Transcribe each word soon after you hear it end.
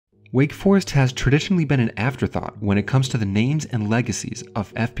Wake Forest has traditionally been an afterthought when it comes to the names and legacies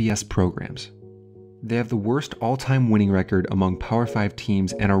of FBS programs. They have the worst all-time winning record among Power 5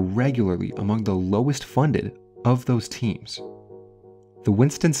 teams and are regularly among the lowest funded of those teams. The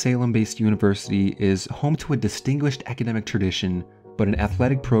Winston-Salem-based university is home to a distinguished academic tradition, but an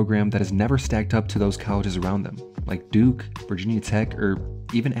athletic program that has never stacked up to those colleges around them, like Duke, Virginia Tech, or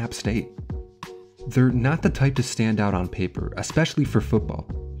even App State. They're not the type to stand out on paper, especially for football,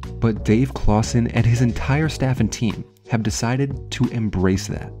 but Dave Clawson and his entire staff and team have decided to embrace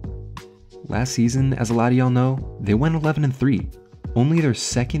that. Last season, as a lot of y'all know, they went 11-3, only their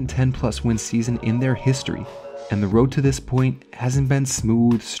second 10+ win season in their history, and the road to this point hasn't been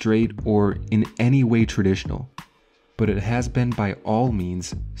smooth, straight, or in any way traditional, but it has been by all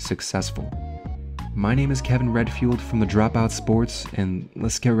means successful. My name is Kevin Redfield from the Dropout Sports, and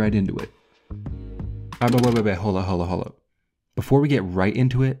let's get right into it. Wait, hold up. Before we get right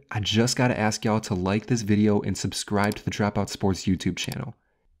into it, I just gotta ask y'all to like this video and subscribe to the Dropout Sports YouTube channel.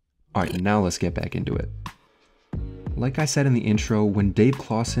 Alright, now let's get back into it. Like I said in the intro, when Dave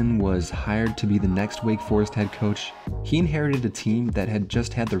Clawson was hired to be the next Wake Forest head coach, he inherited a team that had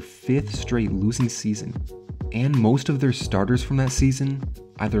just had their 5th straight losing season, and most of their starters from that season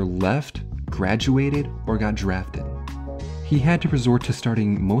either left, graduated, or got drafted. He had to resort to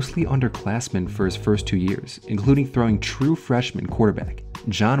starting mostly underclassmen for his first 2 years, including throwing true freshman quarterback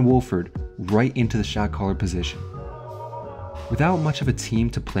John Wolford right into the shot caller position. Without much of a team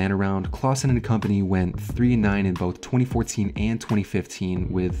to plan around, Clawson and company went 3-9 in both 2014 and 2015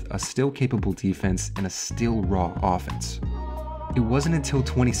 with a still capable defense and a still raw offense. It wasn't until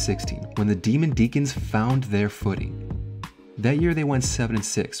 2016 when the Demon Deacons found their footing. That year they went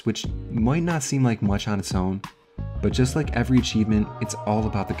 7-6, which might not seem like much on its own, but just like every achievement, it's all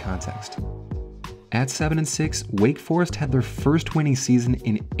about the context. At 7-6, Wake Forest had their first winning season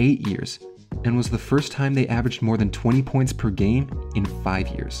in 8 years, and was the first time they averaged more than 20 points per game in 5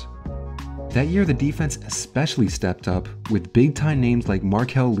 years. That year, the defense especially stepped up, with big-time names like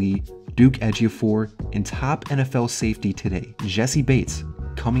Markel Lee, Duke Ejiofor, and top NFL safety today, Jesse Bates,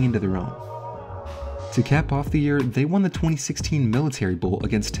 coming into their own. To cap off the year, they won the 2016 Military Bowl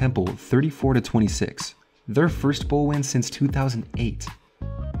against Temple 34-26, their first bowl win since 2008.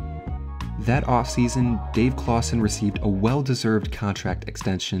 That offseason, Dave Clawson received a well-deserved contract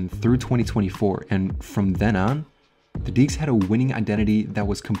extension through 2024, and from then on, the Deacs had a winning identity that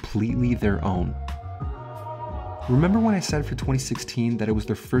was completely their own. Remember when I said for 2016 that it was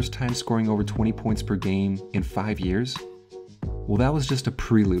their first time scoring over 20 points per game in 5 years? Well, that was just a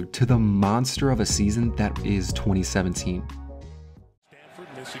prelude to the monster of a season that is 2017. Stanford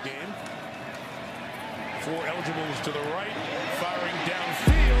miss again. 4 eligibles to the right, firing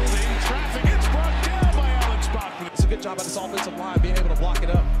downfield in traffic. It's brought down by Alex Bachman. It's a good job on this offensive line being able to block it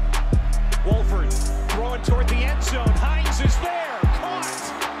up. Wolford throwing toward the end zone. Hines is there, caught.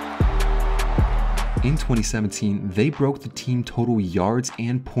 In 2017, they broke the team total yards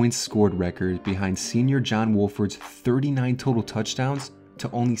and points scored record behind senior John Wolford's 39 total touchdowns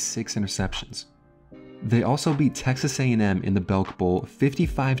to only 6 interceptions. They also beat Texas A&M in the Belk Bowl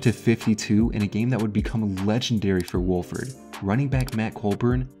 55-52 in a game that would become legendary for Wolford, running back Matt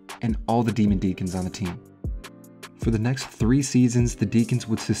Colburn, and all the Demon Deacons on the team. For the next 3 seasons, the Deacons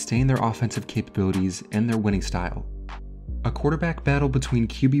would sustain their offensive capabilities and their winning style. A quarterback battle between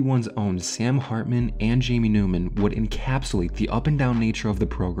QB1's own Sam Hartman and Jamie Newman would encapsulate the up-and-down nature of the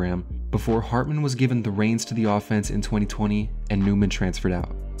program before Hartman was given the reins to the offense in 2020 and Newman transferred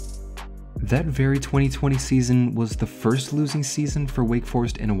out. That very 2020 season was the first losing season for Wake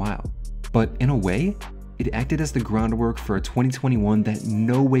Forest in a while, but in a way, it acted as the groundwork for a 2021 that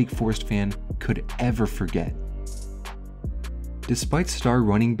no Wake Forest fan could ever forget. Despite star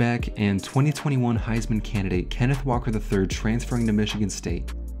running back and 2021 Heisman candidate Kenneth Walker III transferring to Michigan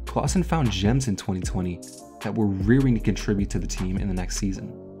State, Clawson found gems in 2020 that were rearing to contribute to the team in the next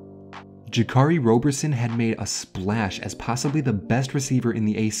season. Jakari Roberson had made a splash as possibly the best receiver in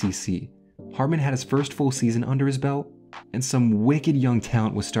the ACC. Hartman had his first full season under his belt, and some wicked young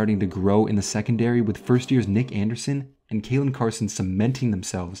talent was starting to grow in the secondary, with first years Nick Anderson and Kalen Carson cementing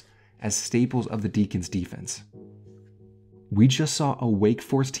themselves as staples of the Deacons defense. We just saw a Wake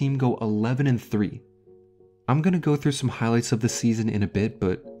Forest team go 11-3. I'm going to go through some highlights of the season in a bit,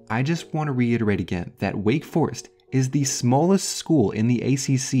 but I just want to reiterate again that Wake Forest is the smallest school in the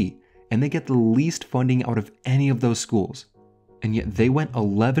ACC, and they get the least funding out of any of those schools. And yet they went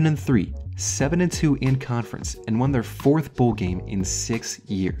 11-3, 7-2 in conference, and won their 4th bowl game in 6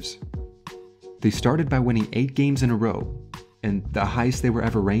 years. They started by winning 8 games in a row, and the highest they were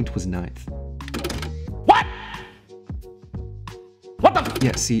ever ranked was 9th. What? What the?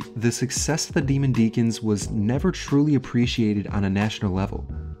 Yeah, see, the success of the Demon Deacons was never truly appreciated on a national level,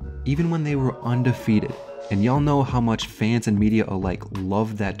 even when they were undefeated, and y'all know how much fans and media alike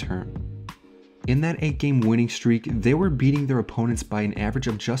love that term. In that 8-game winning streak, they were beating their opponents by an average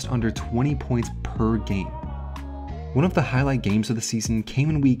of just under 20 points per game. One of the highlight games of the season came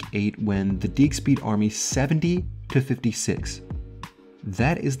in Week 8 when the Deacs beat Army 70-56.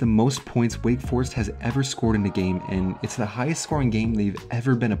 That is the most points Wake Forest has ever scored in a game, and it's the highest scoring game they've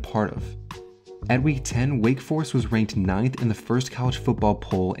ever been a part of. At Week 10, Wake Forest was ranked 9th in the first college football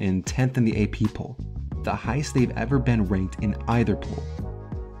poll and 10th in the AP poll, the highest they've ever been ranked in either poll.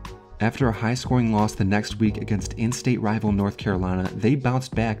 After a high-scoring loss the next week against in-state rival North Carolina, they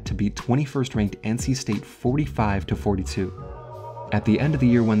bounced back to beat 21st-ranked NC State 45-42. At the end of the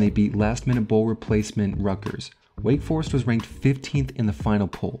year when they beat last-minute bowl replacement Rutgers, Wake Forest was ranked 15th in the final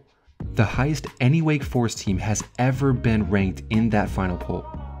poll, the highest any Wake Forest team has ever been ranked in that final poll.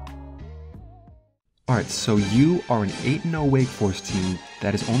 Alright, so you are an 8-0 Wake Forest team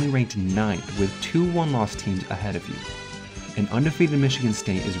that is only ranked 9th with 2 one-loss teams ahead of you. An undefeated Michigan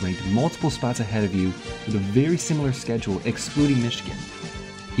State is ranked multiple spots ahead of you with a very similar schedule excluding Michigan.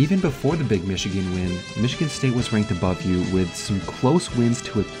 Even before the big Michigan win, Michigan State was ranked above you with some close wins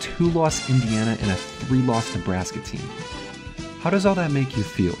to a 2-loss Indiana and a 3-loss Nebraska team. How does all that make you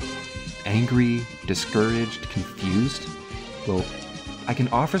feel? Angry, discouraged, confused? Well, I can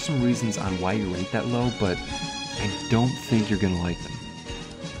offer some reasons on why you rate that low, but I don't think you're gonna like them.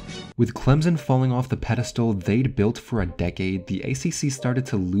 With Clemson falling off the pedestal they'd built for a decade, the ACC started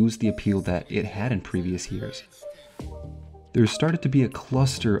to lose the appeal that it had in previous years. There started to be a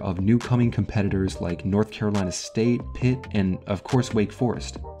cluster of new coming competitors like North Carolina State, Pitt, and of course Wake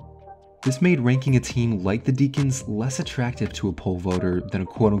Forest. This made ranking a team like the Deacons less attractive to a poll voter than a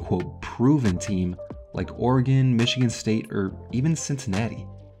quote-unquote proven team like Oregon, Michigan State, or even Cincinnati.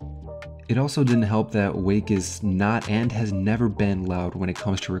 It also didn't help that Wake is not and has never been loud when it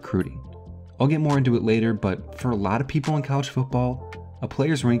comes to recruiting. I'll get more into it later, but for a lot of people in college football, a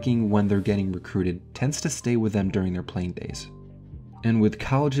player's ranking when they're getting recruited tends to stay with them during their playing days. And with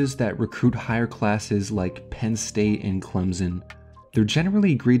colleges that recruit higher classes like Penn State and Clemson, they're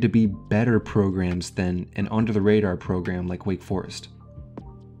generally agreed to be better programs than an under-the-radar program like Wake Forest.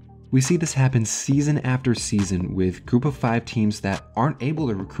 We see this happen season after season with Group of 5 teams that aren't able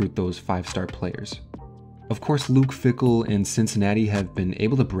to recruit those 5-star players. Of course, Luke Fickell and Cincinnati have been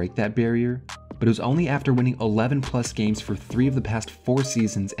able to break that barrier, but it was only after winning 11+ games for 3 of the past 4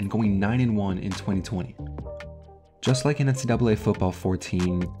 seasons and going 9-1 in 2020. Just like in NCAA Football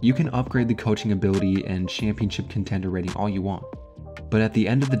 14, you can upgrade the coaching ability and championship contender rating all you want. But at the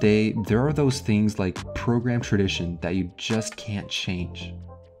end of the day, there are those things like program tradition that you just can't change.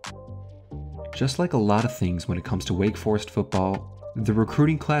 Just like a lot of things when it comes to Wake Forest football, the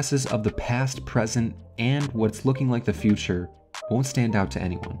recruiting classes of the past, present, and what's looking like the future won't stand out to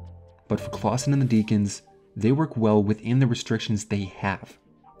anyone. But for Clawson and the Deacons, they work well within the restrictions they have.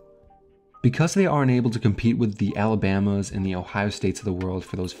 Because they aren't able to compete with the Alabamas and the Ohio States of the world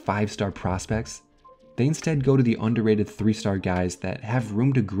for those 5-star prospects, they instead go to the underrated 3-star guys that have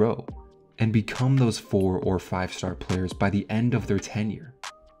room to grow and become those 4 or 5-star players by the end of their tenure.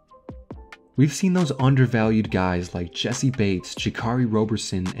 We've seen those undervalued guys like Jesse Bates, Jakari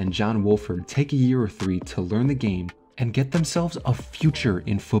Roberson, and John Wolford take a year or 3 to learn the game and get themselves a future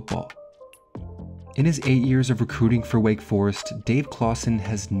in football. In his 8 years of recruiting for Wake Forest, Dave Clawson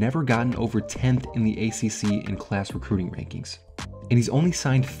has never gotten over 10th in the ACC in class recruiting rankings, and he's only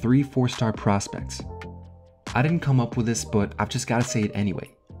signed 3 4-star prospects. I didn't come up with this, but I've just gotta say it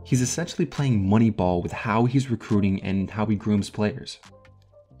anyway. He's essentially playing moneyball with how he's recruiting and how he grooms players.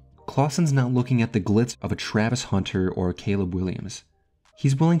 Clawson's not looking at the glitz of a Travis Hunter or a Caleb Williams.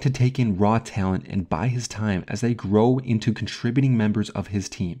 He's willing to take in raw talent and buy his time as they grow into contributing members of his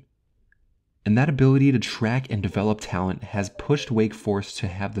team. And that ability to track and develop talent has pushed Wake Forest to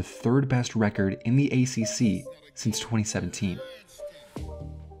have the 3rd best record in the ACC since 2017.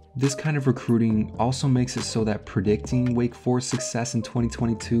 This kind of recruiting also makes it so that predicting Wake Forest's success in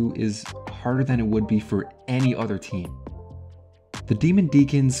 2022 is harder than it would be for any other team. The Demon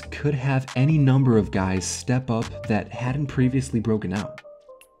Deacons could have any number of guys step up that hadn't previously broken out.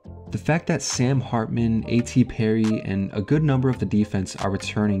 The fact that Sam Hartman, A.T. Perry, and a good number of the defense are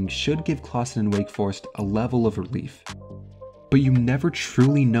returning should give Clawson and Wake Forest a level of relief. But you never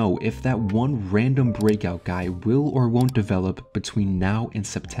truly know if that one random breakout guy will or won't develop between now and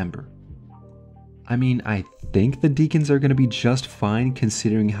September. I mean, I think the Deacons are going to be just fine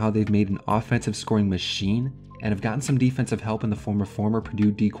considering how they've made an offensive scoring machine and have gotten some defensive help in the form of former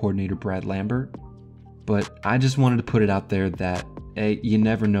Purdue D coordinator Brad Lambert. But I just wanted to put it out there that You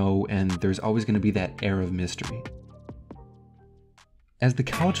never know, and there's always going to be that air of mystery. As the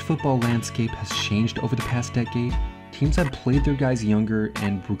college football landscape has changed over the past decade, teams have played their guys younger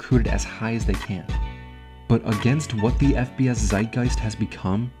and recruited as high as they can. But against what the FBS zeitgeist has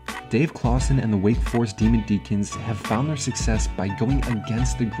become, Dave Clawson and the Wake Forest Demon Deacons have found their success by going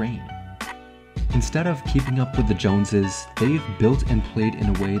against the grain. Instead of keeping up with the Joneses, they've built and played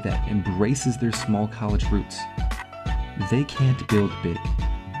in a way that embraces their small college roots. They can't build big,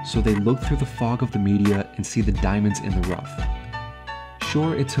 so they look through the fog of the media and see the diamonds in the rough.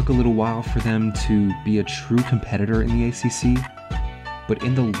 Sure, it took a little while for them to be a true competitor in the ACC, but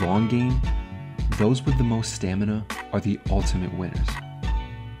in the long game, those with the most stamina are the ultimate winners.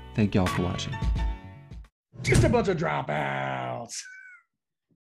 Thank y'all for watching. Just a bunch of dropouts.